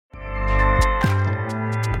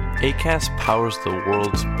Acast powers the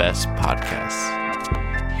world's best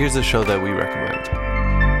podcasts. Here's a show that we recommend.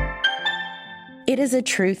 It is a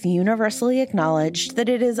truth universally acknowledged that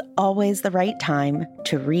it is always the right time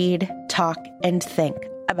to read, talk, and think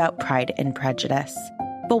about Pride and Prejudice.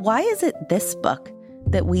 But why is it this book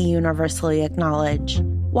that we universally acknowledge?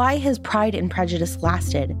 Why has Pride and Prejudice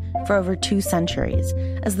lasted for over 2 centuries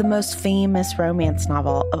as the most famous romance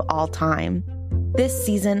novel of all time? This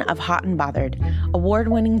season of Hot and Bothered,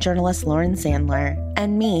 award-winning journalist Lauren Sandler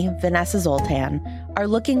and me, Vanessa Zoltan, are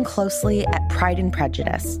looking closely at Pride and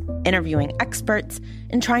Prejudice, interviewing experts,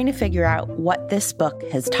 and trying to figure out what this book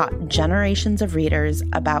has taught generations of readers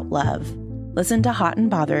about love. Listen to Hot and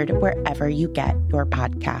Bothered wherever you get your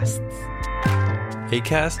podcasts.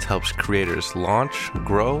 Acast helps creators launch,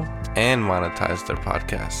 grow, and monetize their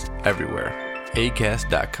podcasts everywhere.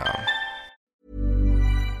 Acast.com.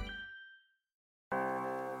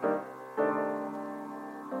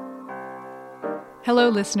 Hello,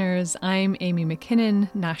 listeners. I'm Amy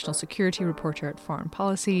McKinnon, National Security Reporter at Foreign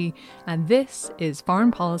Policy, and this is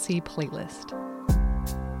Foreign Policy Playlist.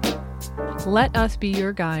 Let us be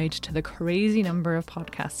your guide to the crazy number of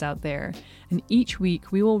podcasts out there, and each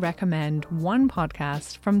week we will recommend one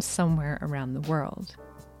podcast from somewhere around the world.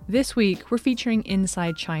 This week, we're featuring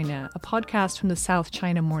Inside China, a podcast from the South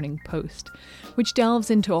China Morning Post, which delves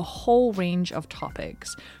into a whole range of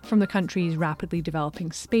topics, from the country's rapidly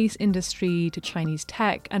developing space industry to Chinese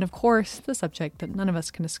tech, and of course, the subject that none of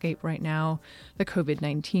us can escape right now, the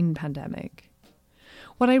COVID-19 pandemic.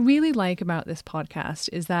 What I really like about this podcast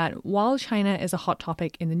is that while China is a hot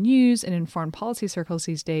topic in the news and in foreign policy circles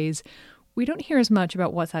these days, we don't hear as much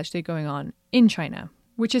about what's actually going on in China,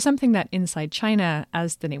 which is something that Inside China,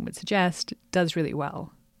 as the name would suggest, does really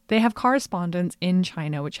well. They have correspondents in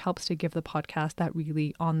China, which helps to give the podcast that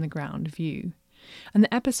really on-the-ground view. And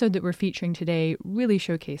the episode that we're featuring today really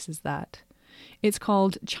showcases that. It's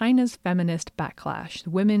called China's Feminist Backlash,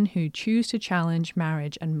 the women who choose to challenge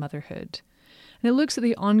marriage and motherhood. And it looks at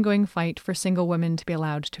the ongoing fight for single women to be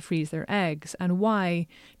allowed to freeze their eggs and why,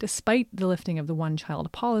 despite the lifting of the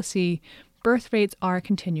one-child policy, birth rates are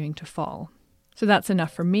continuing to fall. So that's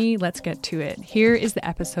enough for me. Let's get to it. Here is the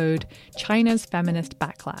episode, China's Feminist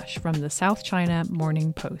Backlash, from the South China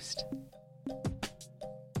Morning Post.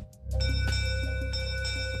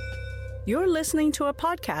 You're listening to a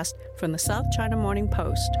podcast from the South China Morning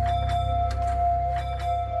Post.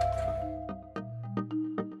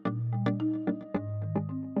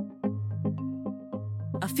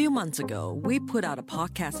 A few months ago, we put out a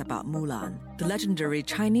podcast about Mulan, the legendary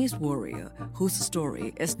Chinese warrior whose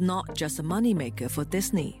story is not just a moneymaker for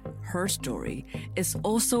Disney. Her story is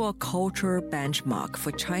also a cultural benchmark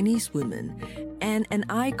for Chinese women and an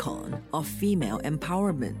icon of female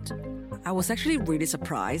empowerment. I was actually really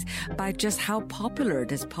surprised by just how popular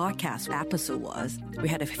this podcast episode was. We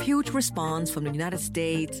had a huge response from the United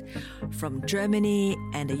States, from Germany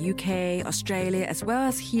and the UK, Australia, as well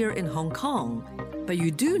as here in Hong Kong. But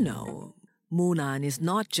you do know, Mulan is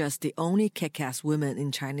not just the only kick-ass woman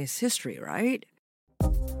in Chinese history, right?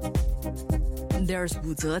 There's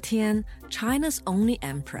Wu Zetian, China's only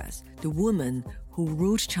empress, the woman who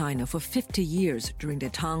ruled China for 50 years during the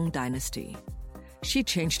Tang Dynasty. She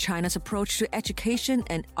changed China's approach to education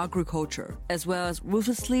and agriculture, as well as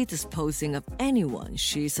ruthlessly disposing of anyone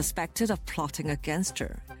she suspected of plotting against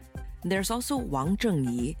her. There's also Wang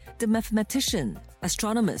Zhengyi, the mathematician,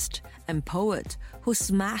 astronomist, and poet who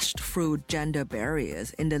smashed through gender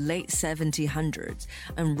barriers in the late 1700s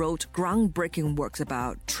and wrote groundbreaking works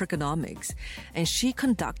about trigonometrics, and she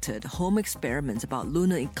conducted home experiments about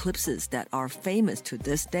lunar eclipses that are famous to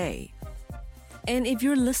this day. And if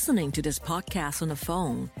you're listening to this podcast on the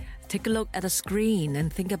phone, take a look at the screen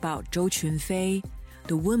and think about Zhou Qunfei,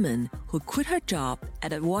 the woman who quit her job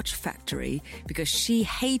at a watch factory because she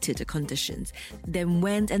hated the conditions, then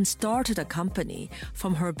went and started a company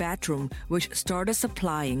from her bedroom which started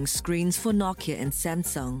supplying screens for Nokia and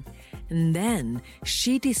Samsung. And then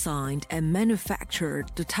she designed and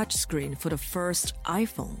manufactured the touchscreen for the first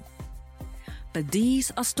iPhone. But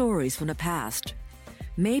these are stories from the past.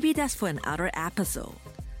 Maybe that's for another episode.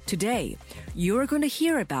 Today, you're going to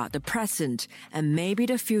hear about the present and maybe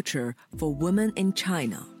the future for women in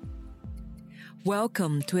China.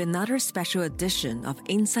 Welcome to another special edition of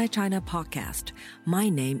Inside China podcast. My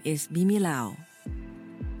name is Mimi Lau.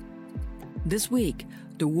 This week,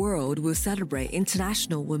 the world will celebrate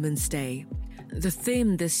International Women's Day. The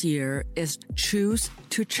theme this year is Choose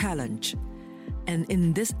to Challenge. And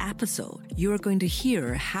in this episode, you are going to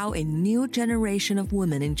hear how a new generation of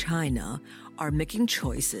women in China are making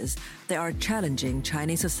choices that are challenging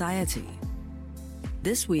Chinese society.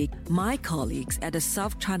 This week, my colleagues at the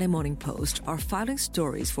South China Morning Post are filing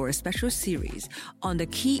stories for a special series on the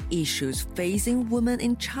key issues facing women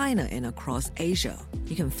in China and across Asia.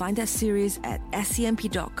 You can find that series at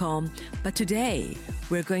scmp.com. But today,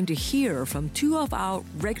 we're going to hear from two of our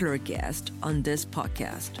regular guests on this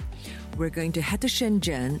podcast. We're going to head to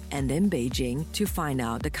Shenzhen and then Beijing to find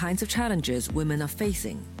out the kinds of challenges women are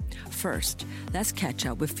facing. First, let's catch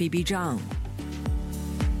up with Phoebe Zhang.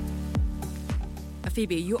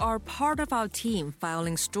 Phoebe, you are part of our team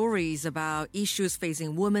filing stories about issues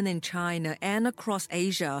facing women in China and across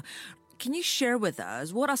Asia. Can you share with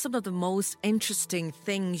us what are some of the most interesting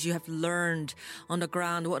things you have learned on the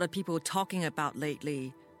ground? What are people talking about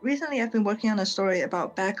lately? Recently, I've been working on a story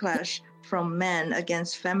about backlash from men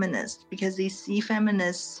against feminists because they see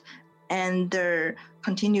feminists and their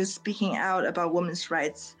continued speaking out about women's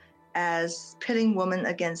rights as pitting women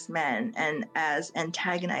against men and as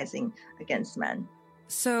antagonizing against men.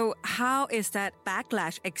 So how is that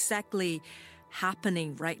backlash exactly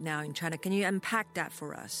happening right now in China? Can you unpack that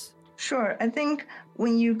for us? Sure. I think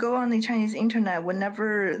when you go on the Chinese internet,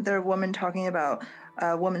 whenever there are women talking about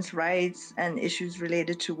women's rights and issues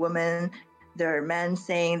related to women, there are men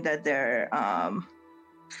saying that they're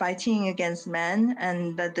fighting against men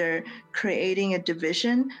and that they're creating a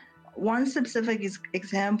division. One specific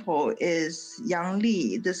example is Yang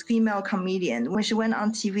Li, this female comedian. When she went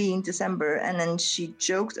on TV in December and then she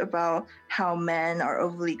joked about how men are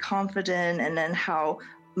overly confident and then how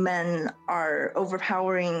men are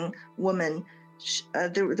overpowering women,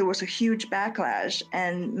 there was a huge backlash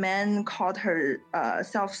and men called her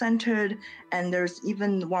self-centered. And there's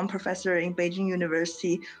even one professor in Beijing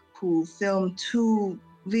University who filmed 2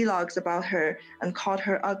 vlogs about her and called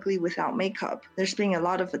her ugly without makeup. There's been a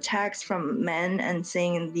lot of attacks from men and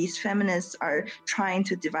saying these feminists are trying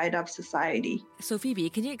to divide up society. So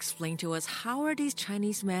Phoebe, can you explain to us how are these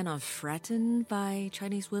Chinese men are threatened by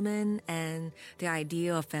Chinese women and the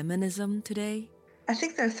idea of feminism today? I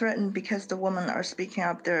think they're threatened because the women are speaking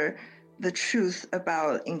up the truth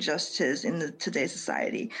about injustice in today's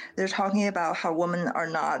society. They're talking about how women are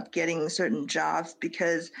not getting certain jobs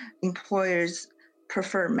because employers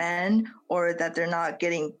prefer men, or that they're not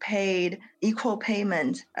getting paid equal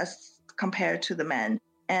payment as compared to the men.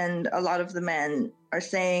 And a lot of the men are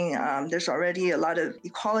saying there's already a lot of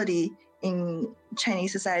equality in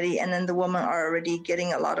Chinese society, and then the women are already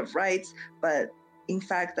getting a lot of rights, but in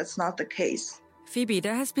fact, that's not the case. Phoebe,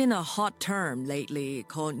 there has been a hot term lately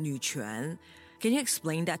called 女权. Can you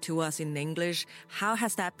explain that to us in English? How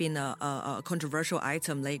has that been a controversial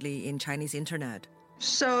item lately in Chinese internet?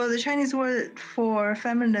 So the Chinese word for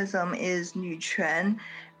feminism is 女权,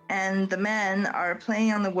 and the men are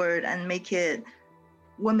playing on the word and make it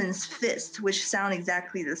women's fist, which sound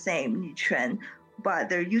exactly the same, 女权. But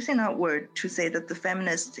they're using that word to say that the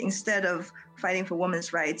feminists, instead of fighting for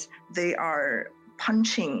women's rights, they are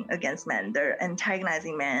punching against men. They're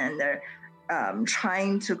antagonizing men, and they're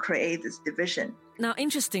trying to create this division. Now,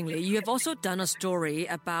 interestingly, you have also done a story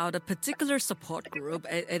about a particular support group.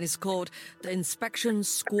 It is called the Inspection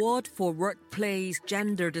Squad for Workplace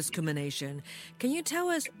Gender Discrimination. Can you tell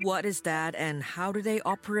us what is that and how do they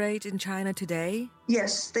operate in China today?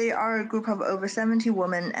 Yes, they are a group of over 70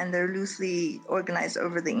 women, and they're loosely organized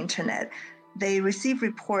over the internet. They receive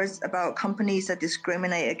reports about companies that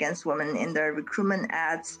discriminate against women in their recruitment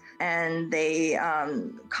ads, and they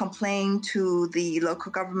complain to the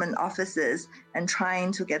local government offices and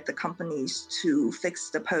trying to get the companies to fix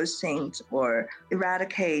the postings or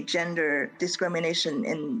eradicate gender discrimination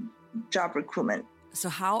in job recruitment. So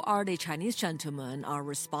how are the Chinese gentlemen are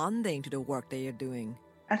responding to the work they are doing?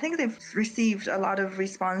 I think they've received a lot of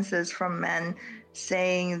responses from men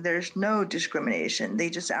saying there's no discrimination. They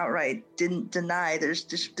just outright didn't deny there's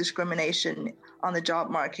discrimination on the job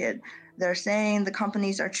market. They're saying the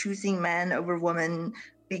companies are choosing men over women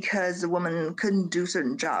because the woman couldn't do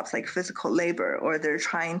certain jobs like physical labor, or they're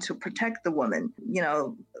trying to protect the woman,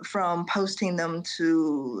 from posting them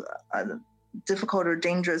to difficult or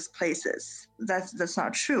dangerous places. That's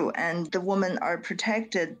not true. And the women are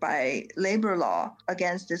protected by labor law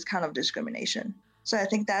against this kind of discrimination. So I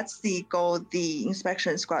think that's the goal the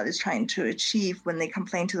inspection squad is trying to achieve when they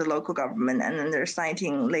complain to the local government, and then they're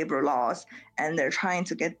citing labor laws and they're trying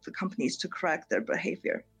to get the companies to correct their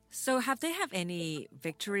behavior. So have they had any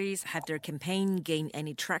victories? Have their campaign gained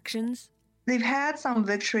any tractions? They've had some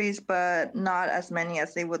victories, but not as many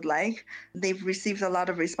as they would like. They've received a lot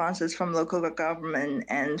of responses from local government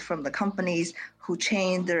and from the companies who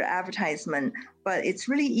changed their advertisement. But it's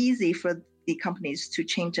really easy for the companies to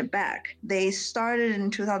change it back. They started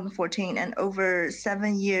in 2014, and over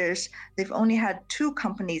 7 years, they've only had 2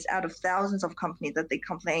 companies out of thousands of companies that they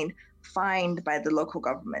complained fined by the local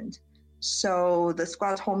government. So the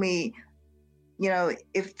squad told me,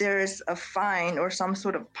 if there's a fine or some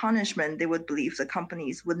sort of punishment, they would believe the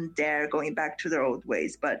companies wouldn't dare going back to their old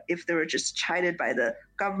ways. But if they were just chided by the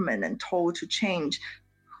government and told to change,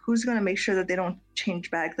 who's going to make sure that they don't change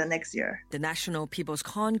back the next year? The National People's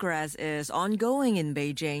Congress is ongoing in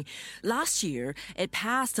Beijing. Last year, it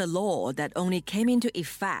passed a law that only came into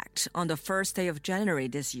effect on the first day of January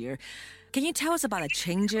this year. Can you tell us about the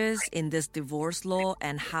changes in this divorce law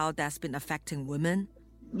and how that's been affecting women?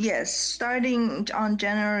 Yes, starting on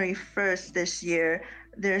January 1st this year,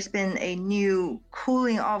 there's been a new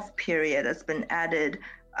cooling off period that's been added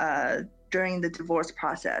during the divorce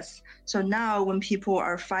process. So now when people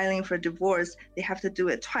are filing for divorce, they have to do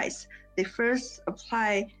it twice. They first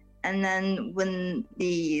apply, and then when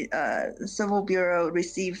the Civil Bureau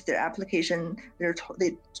receives their application,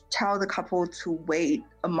 they tell the couple to wait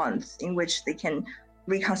a month in which they can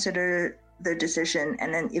reconsider their decision.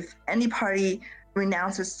 And then if any party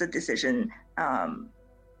renounces the decision,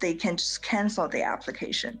 they can just cancel the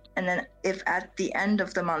application. And then if at the end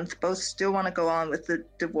of the month both still want to go on with the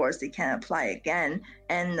divorce, they can apply again,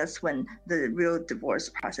 and that's when the real divorce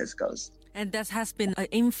process goes. And there has been an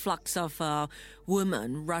influx of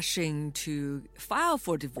women rushing to file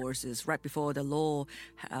for divorces right before the law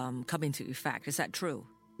come into effect. Is that true?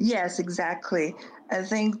 Yes, exactly. I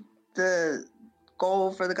think the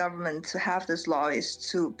goal for the government to have this law is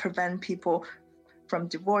to prevent people from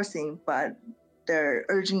divorcing, but they're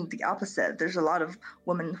urging the opposite. There's a lot of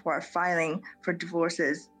women who are filing for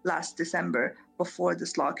divorces last December before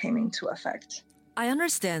this law came into effect. I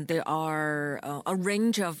understand there are a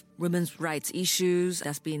range of women's rights issues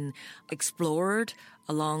that's been explored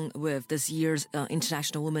along with this year's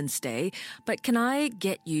International Women's Day. But can I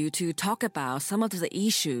get you to talk about some of the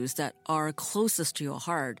issues that are closest to your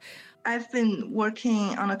heart? I've been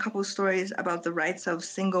working on a couple of stories about the rights of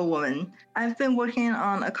single women. I've been working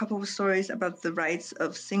on a couple of stories about the rights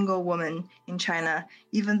of single women in China.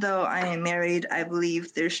 Even though I am married, I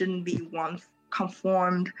believe there shouldn't be one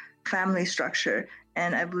conformed family structure,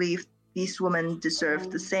 and I believe these women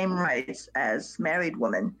deserve the same rights as married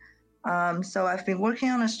women. So I've been working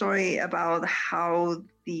on a story about how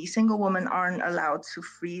the single women aren't allowed to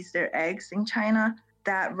freeze their eggs in China.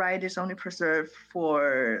 That right is only preserved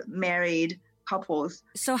for married couples.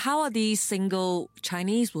 So how are these single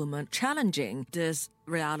Chinese women challenging this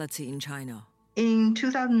reality in China? In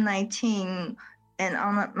 2019, an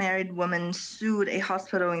unmarried woman sued a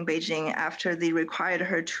hospital in Beijing after they required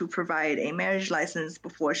her to provide a marriage license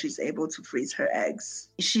before she's able to freeze her eggs.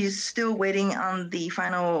 She's still waiting on the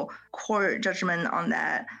final court judgment on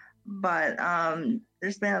that, but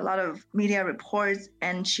there's been a lot of media reports,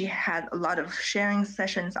 and she had a lot of sharing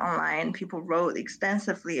sessions online. People wrote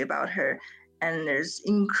extensively about her, and there's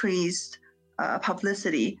increased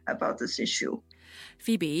publicity about this issue.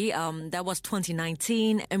 Phoebe, that was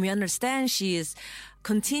 2019, and we understand she is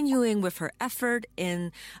continuing with her effort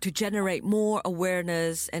to generate more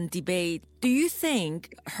awareness and debate. Do you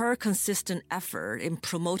think her consistent effort in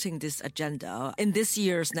promoting this agenda in this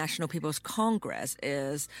year's National People's Congress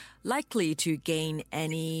is likely to gain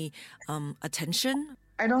any attention?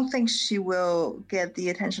 I don't think she will get the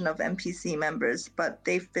attention of NPC members, but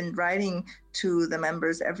they've been writing to the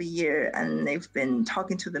members every year, and they've been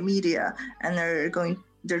talking to the media, and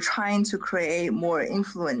they're trying to create more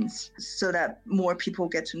influence so that more people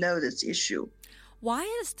get to know this issue. Why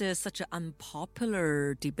is this such an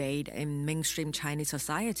unpopular debate in mainstream Chinese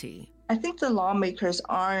society? I think the lawmakers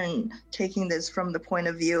aren't taking this from the point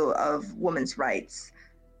of view of women's rights.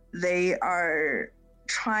 They are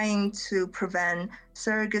trying to prevent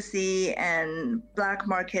surrogacy and black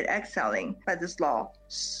market egg selling by this law.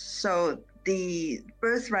 So the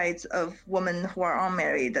birthrights of women who are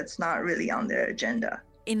unmarried, that's not really on their agenda.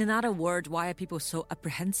 In another word, why are people so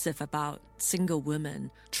apprehensive about single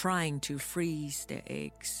women trying to freeze their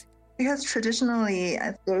eggs? Because traditionally,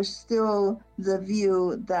 there's still the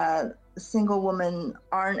view that single women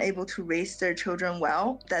aren't able to raise their children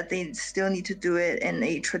well, that they still need to do it in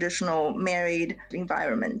a traditional married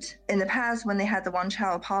environment. In the past, when they had the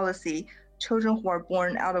one-child policy, children who are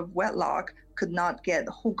born out of wedlock could not get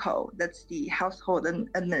hukou, that's the household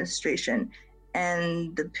administration,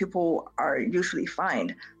 and the people are usually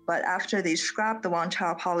fined. But after they scrapped the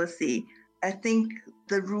one-child policy, I think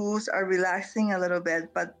the rules are relaxing a little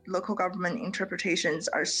bit, but local government interpretations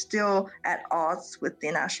are still at odds with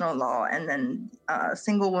the national law. And then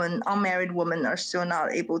single women, unmarried women are still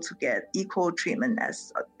not able to get equal treatment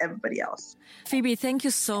as everybody else. Phoebe, thank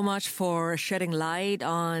you so much for shedding light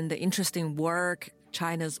on the interesting work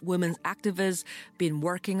China's women's activists been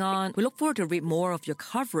working on. We look forward to read more of your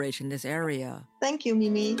coverage in this area. Thank you,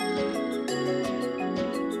 Mimi.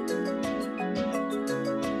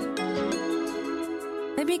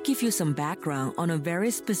 Let me give you some background on a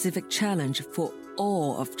very specific challenge for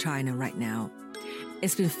all of China right now.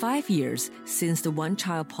 It's been 5 years since the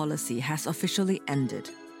one-child policy has officially ended,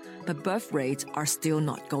 but birth rates are still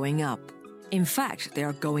not going up. In fact, they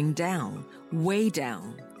are going down, way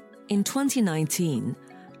down. In 2019,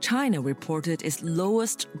 China reported its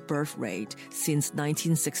lowest birth rate since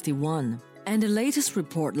 1961. And the latest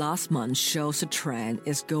report last month shows the trend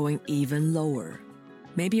is going even lower.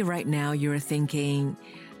 Maybe right now you're thinking,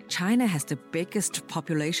 China has the biggest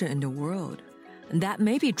population in the world. And that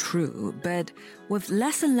may be true, but with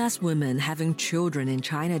less and less women having children in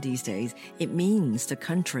China these days, it means the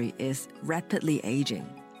country is rapidly aging.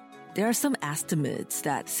 There are some estimates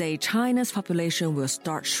that say China's population will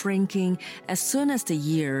start shrinking as soon as the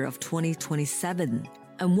year of 2027.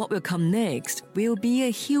 And what will come next will be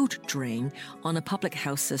a huge drain on the public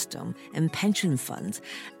health system and pension funds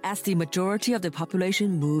as the majority of the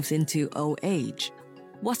population moves into old age.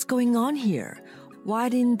 What's going on here? Why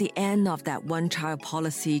didn't the end of that one-child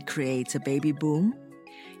policy create a baby boom?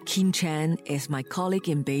 Kim Chen is my colleague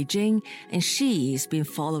in Beijing, and she's been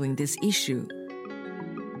following this issue.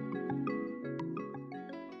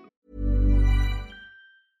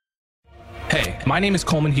 Hey, my name is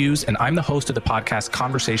Coleman Hughes, and I'm the host of the podcast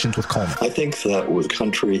Conversations with Coleman. I think that the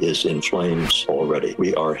country is in flames already.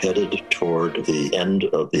 We are headed toward the end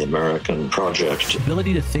of the American project. The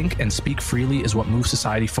ability to think and speak freely is what moves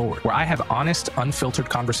society forward, where I have honest, unfiltered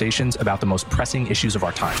conversations about the most pressing issues of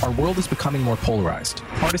our time. Our world is becoming more polarized.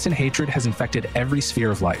 Partisan hatred has infected every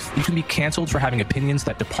sphere of life. You can be canceled for having opinions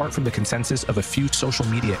that depart from the consensus of a few social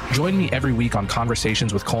media. Join me every week on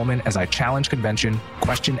Conversations with Coleman as I challenge convention,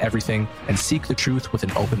 question everything, and seek the truth with an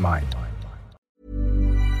open mind.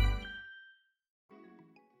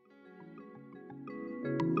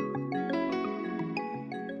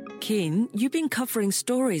 Kim, you've been covering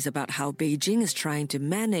stories about how Beijing is trying to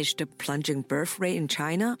manage the plunging birth rate in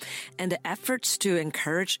China and the efforts to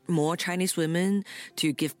encourage more Chinese women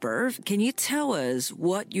to give birth. Can you tell us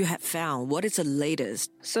what you have found? What is the latest?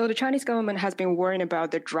 So the Chinese government has been worrying about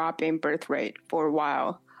the drop in birth rate for a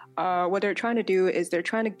while. What they're trying to do is they're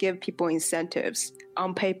trying to give people incentives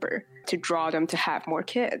on paper to draw them to have more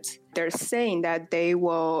kids. They're saying that they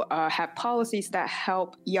will have policies that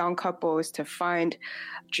help young couples to find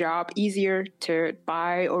job easier, to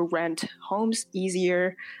buy or rent homes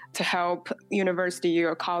easier, to help university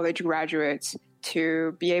or college graduates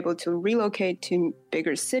to be able to relocate to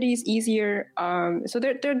bigger cities easier. So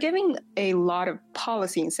they're giving a lot of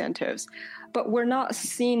policy incentives, but we're not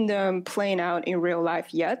seeing them playing out in real life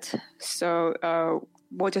yet. So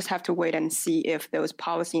we'll just have to wait and see if those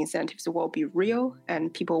policy incentives will be real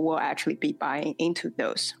and people will actually be buying into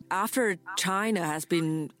those. After China has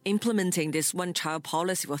been implementing this one-child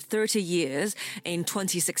policy for 30 years, in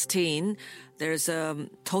 2016, there's a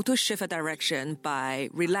total shift of direction by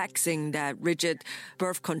relaxing that rigid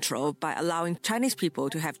birth control by allowing Chinese people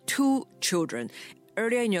to have 2 children.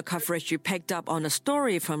 Earlier in your coverage, you picked up on a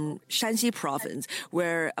story from Shanxi province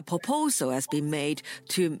where a proposal has been made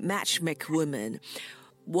to matchmake women.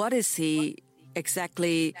 What is he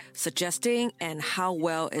exactly suggesting, and how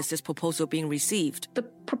well is this proposal being received? The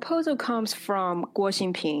proposal comes from Guo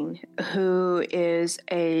Xinping, who is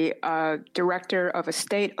a director of a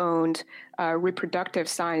state-owned reproductive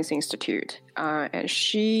science institute. And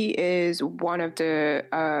she is one of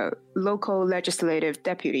the local legislative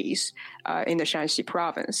deputies in the Shanxi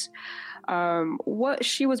province. What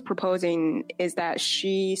she was proposing is that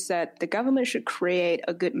she said the government should create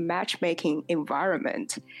a good matchmaking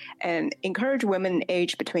environment and encourage women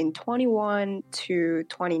aged between 21 to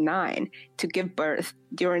 29 to give birth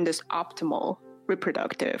during this optimal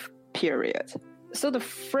reproductive period. So the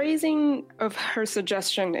phrasing of her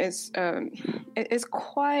suggestion is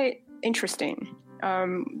quite interesting.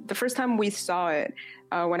 The first time we saw it,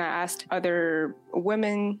 when I asked other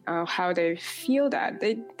women how they feel that,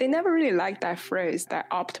 they never really liked that phrase, that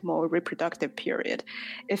optimal reproductive period.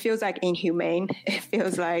 It feels like inhumane. It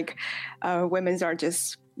feels like women are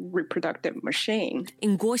just reproductive machine.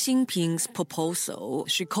 In Guo Xinping's proposal,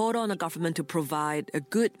 she called on the government to provide a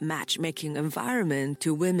good matchmaking environment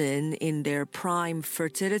to women in their prime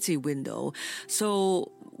fertility window.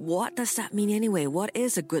 So what does that mean anyway? What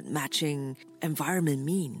is a good matching environment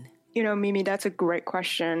mean? You know, Mimi, that's a great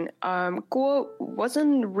question. Guo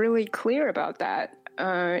wasn't really clear about that.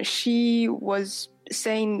 She was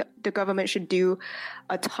saying the government should do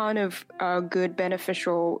a ton of good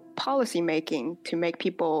beneficial policy making to make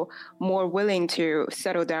people more willing to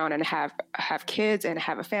settle down and have kids and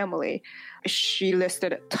have a family. She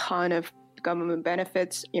listed a ton of government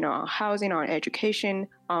benefits, on housing, on education,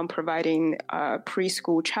 on providing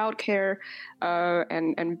preschool childcare,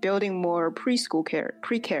 and building more preschool care,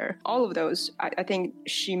 pre-care. All of those, I think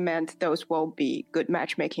she meant those will be good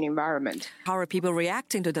matchmaking environment. How are people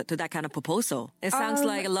reacting to that kind of proposal? It sounds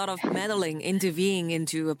like a lot of meddling, intervening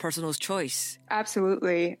into a person's choice.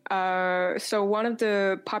 Absolutely. So one of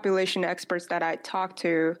the population experts that I talked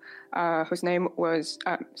to, whose name was,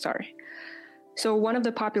 So one of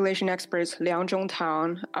the population experts, Liang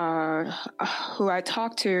Zhongtang, who I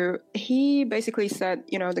talked to, he basically said,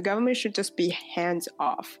 the government should just be hands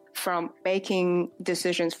off from making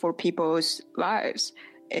decisions for people's lives,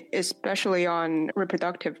 especially on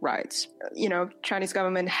reproductive rights. Chinese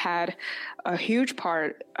government had a huge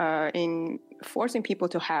part in forcing people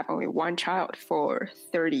to have only one child for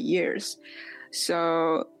 30 years.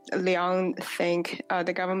 So Liang think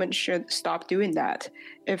the government should stop doing that.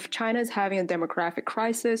 If China is having a demographic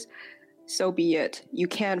crisis, so be it. You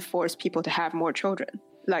can't force people to have more children,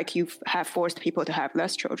 like you have forced people to have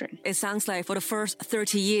less children. It sounds like for the first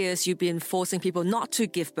 30 years, you've been forcing people not to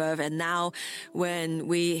give birth. And now when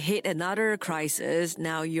we hit another crisis,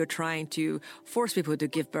 now you're trying to force people to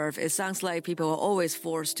give birth. It sounds like people are always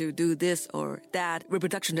forced to do this or that.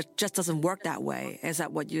 Reproduction just doesn't work that way. Is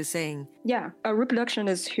that what you're saying? Yeah. Reproduction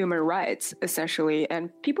is human rights, essentially.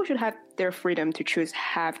 And people should have their freedom to choose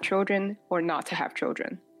have children or not to have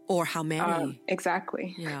children. Or how many.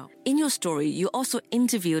 Exactly. Yeah. In your story, you also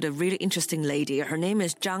interviewed a really interesting lady. Her name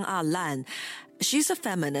is Zhang Alan. She's a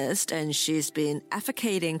feminist and she's been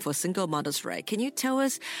advocating for single mothers' rights. Can you tell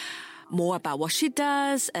us more about what she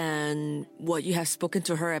does and what you have spoken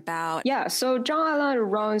to her about? Yeah, so Zhang Alan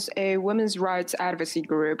runs a women's rights advocacy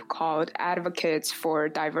group called Advocates for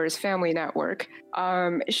Diverse Family Network.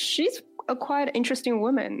 She's a quite interesting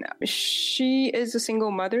woman. She is a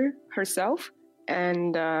single mother herself.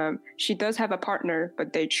 And she does have a partner,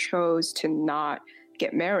 but they chose to not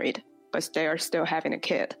get married, but they are still having a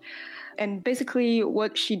kid. And basically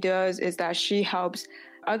what she does is that she helps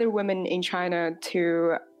other women in China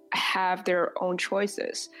to have their own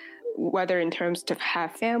choices, whether in terms to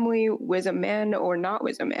have family with a man or not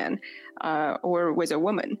with a man, or with a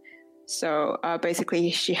woman. So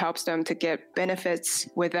basically she helps them to get benefits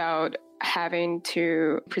without having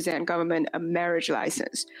to present government a marriage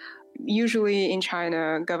license. Usually in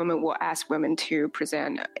China, government will ask women to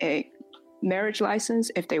present a marriage license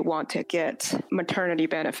if they want to get maternity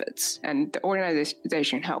benefits. And the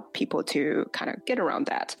organization help people to kind of get around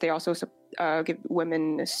that. They also give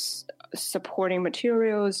women supporting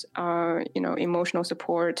materials, emotional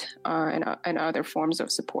support, and other forms of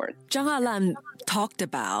support. Zhang Alan talked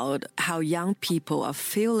about how young people are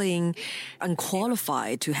feeling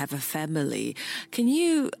unqualified to have a family. Can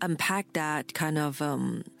you unpack that kind of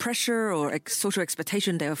pressure or social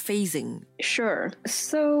expectation they're facing? Sure.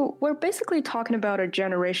 So we're basically talking about a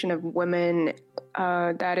generation of women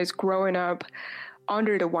that is growing up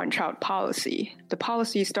under the one-child policy. The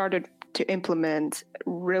policy started to implement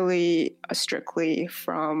really strictly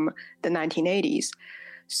from the 1980s.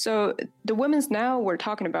 So the women's now we're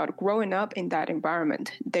talking about growing up in that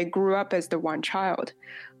environment. They grew up as the one child,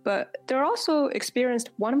 but they're also experienced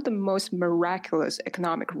one of the most miraculous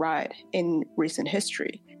economic ride in recent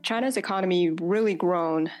history. China's economy really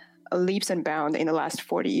grown leaps and bounds in the last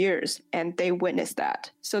 40 years, and they witnessed that.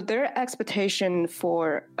 So their expectation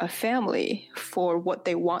for a family, for what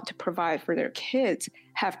they want to provide for their kids,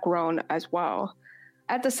 have grown as well.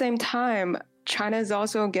 At the same time, China is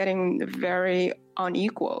also getting very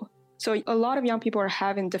unequal. So a lot of young people are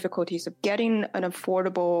having difficulties of getting an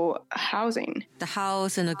affordable housing. The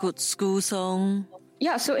house and a good school zone.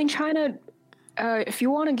 Yeah, so in China, if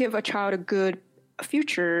you want to give a child a good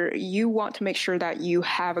future, you want to make sure that you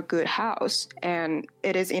have a good house and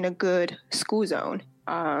it is in a good school zone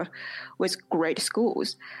with great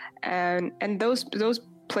schools. And those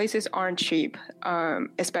places aren't cheap,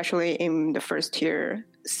 especially in the first tier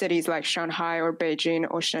cities like Shanghai or Beijing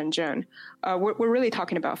or Shenzhen. We're really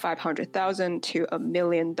talking about $500,000 to $1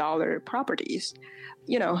 million properties.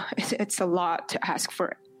 It's a lot to ask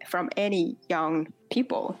for from any young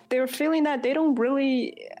people. They're feeling that they don't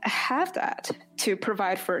really have that to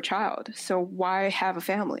provide for a child. So why have a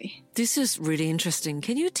family? This is really interesting.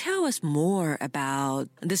 Can you tell us more about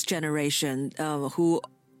this generation who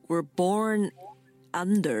were born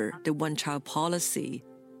under the one-child policy?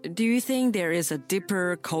 do you think there is a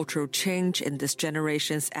deeper cultural change in this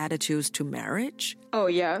generation's attitudes to marriage? Oh,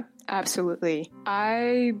 yeah, absolutely.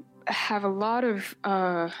 I have a lot of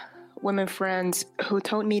women friends who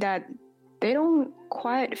told me that they don't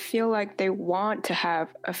quite feel like they want to have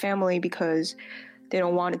a family because they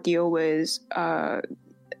don't want to deal with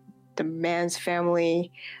the man's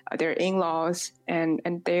family, their in-laws, and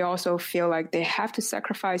they also feel like they have to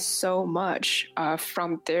sacrifice so much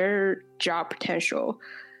from their job potential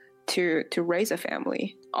to raise a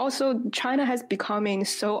family. Also, China has becoming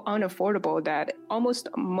so unaffordable that almost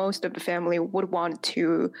most of the family would want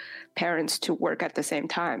two parents to work at the same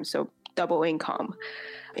time, so double income,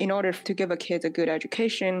 in order to give a kid a good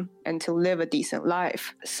education and to live a decent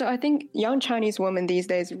life. So I think young Chinese women these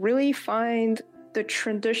days really find the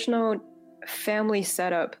traditional family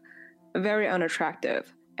setup very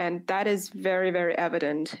unattractive. And that is very, very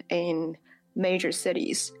evident in major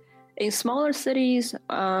cities. In smaller cities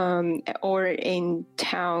or in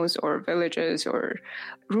towns or villages or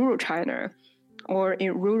rural China or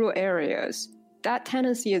in rural areas, that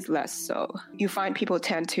tendency is less so. You find people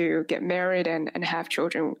tend to get married and have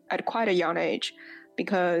children at quite a young age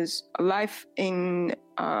because life in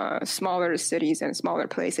smaller cities and smaller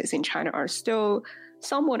places in China are still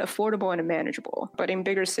somewhat affordable and manageable. But in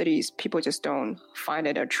bigger cities, people just don't find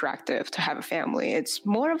it attractive to have a family. It's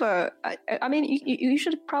more of you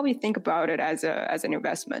should probably think about it as an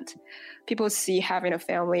investment. People see having a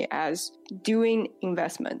family as doing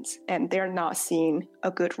investments, and they're not seeing a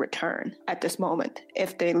good return at this moment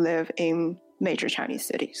if they live in major Chinese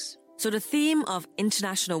cities. So the theme of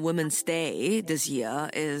International Women's Day this year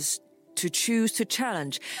is to choose to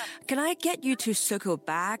challenge. Can I get you to circle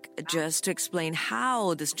back just to explain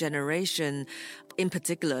how this generation, in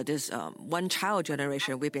particular, this one-child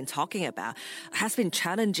generation we've been talking about, has been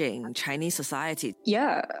challenging Chinese society?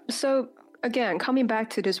 Yeah. So again, coming back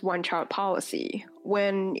to this one-child policy,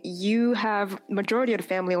 when you have majority of the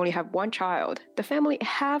family only have one child, the family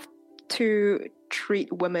have to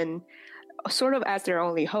treat women sort of as their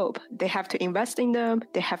only hope. They have to invest in them.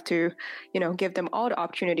 They have to, give them all the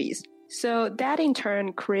opportunities. So that in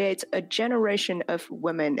turn creates a generation of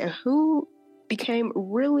women who became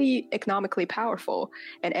really economically powerful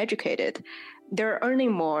and educated. They're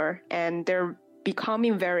earning more and they're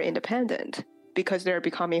becoming very independent because they're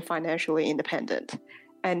becoming financially independent.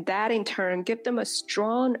 And that in turn gives them a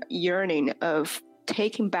strong yearning of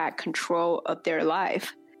taking back control of their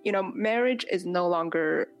life. Marriage is no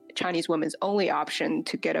longer Chinese women's only option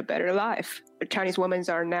to get a better life. Chinese women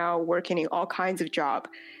are now working in all kinds of jobs,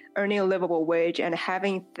 earning a livable wage and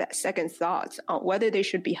having second thoughts on whether they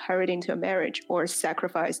should be hurried into a marriage or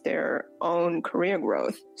sacrifice their own career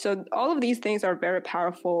growth. So all of these things are very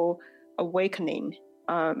powerful awakening.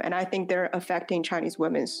 And I think they're affecting Chinese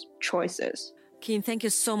women's choices. Keen, thank you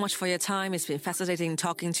so much for your time. It's been fascinating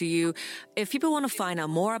talking to you. If people want to find out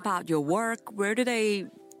more about your work, where do they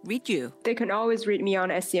read you? They can always read me on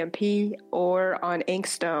SCMP or on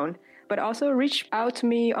Inkstone, but also reach out to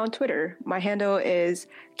me on Twitter. My handle is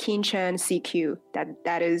KeenChenCQ.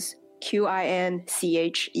 That is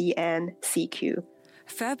KINCHENCQ.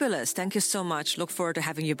 Fabulous. Thank you so much. Look forward to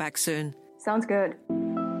having you back soon. Sounds good.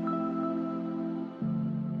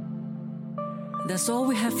 That's all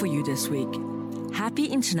we have for you this week. Happy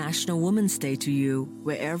International Women's Day to you,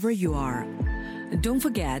 wherever you are. Don't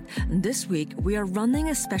forget, this week we are running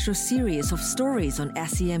a special series of stories on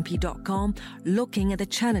SCMP.com looking at the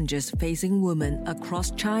challenges facing women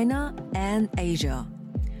across China and Asia.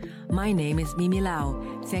 My name is Mimi Lau.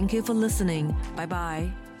 Thank you for listening.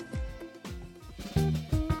 Bye-bye.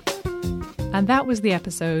 And that was the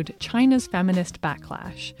episode, China's Feminist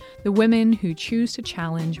Backlash, the women who choose to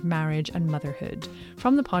challenge marriage and motherhood,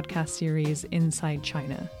 from the podcast series Inside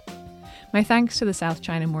China. My thanks to the South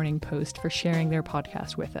China Morning Post for sharing their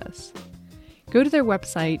podcast with us. Go to their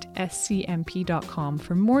website, scmp.com,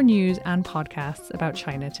 for more news and podcasts about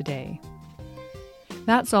China today.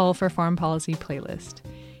 That's all for Foreign Policy Playlist.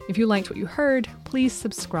 If you liked what you heard, please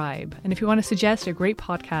subscribe. And if you want to suggest a great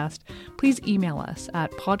podcast, please email us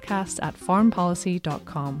at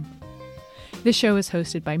podcasts@foreignpolicy.com. This show is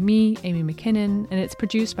hosted by me, Amy McKinnon, and it's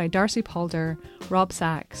produced by Darcy Palder, Rob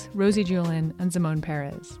Sachs, Rosie Julin, and Simone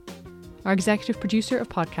Perez. Our executive producer of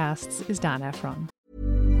podcasts is Dan Efron.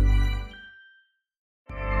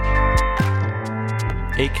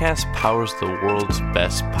 Acast powers the world's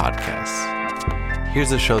best podcasts.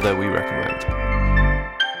 Here's a show that we recommend.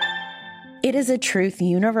 It is a truth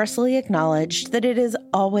universally acknowledged that it is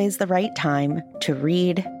always the right time to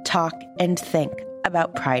read, talk, and think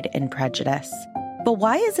about Pride and Prejudice. But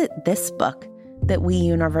why is it this book that we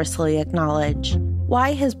universally acknowledge?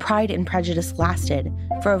 Why has Pride and Prejudice lasted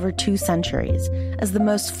for over 2 centuries as the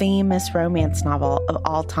most famous romance novel of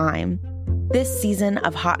all time. This season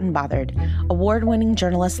of Hot and Bothered, award-winning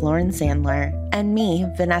journalist Lauren Sandler and me,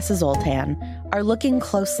 Vanessa Zoltan, are looking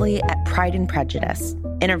closely at Pride and Prejudice,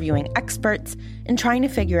 interviewing experts, and trying to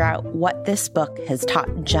figure out what this book has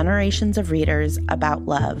taught generations of readers about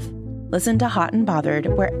love. Listen to Hot and Bothered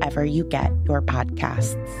wherever you get your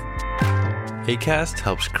podcasts. Acast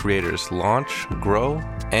helps creators launch, grow,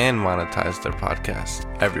 and monetize their podcasts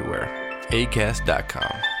everywhere.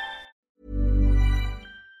 Acast.com.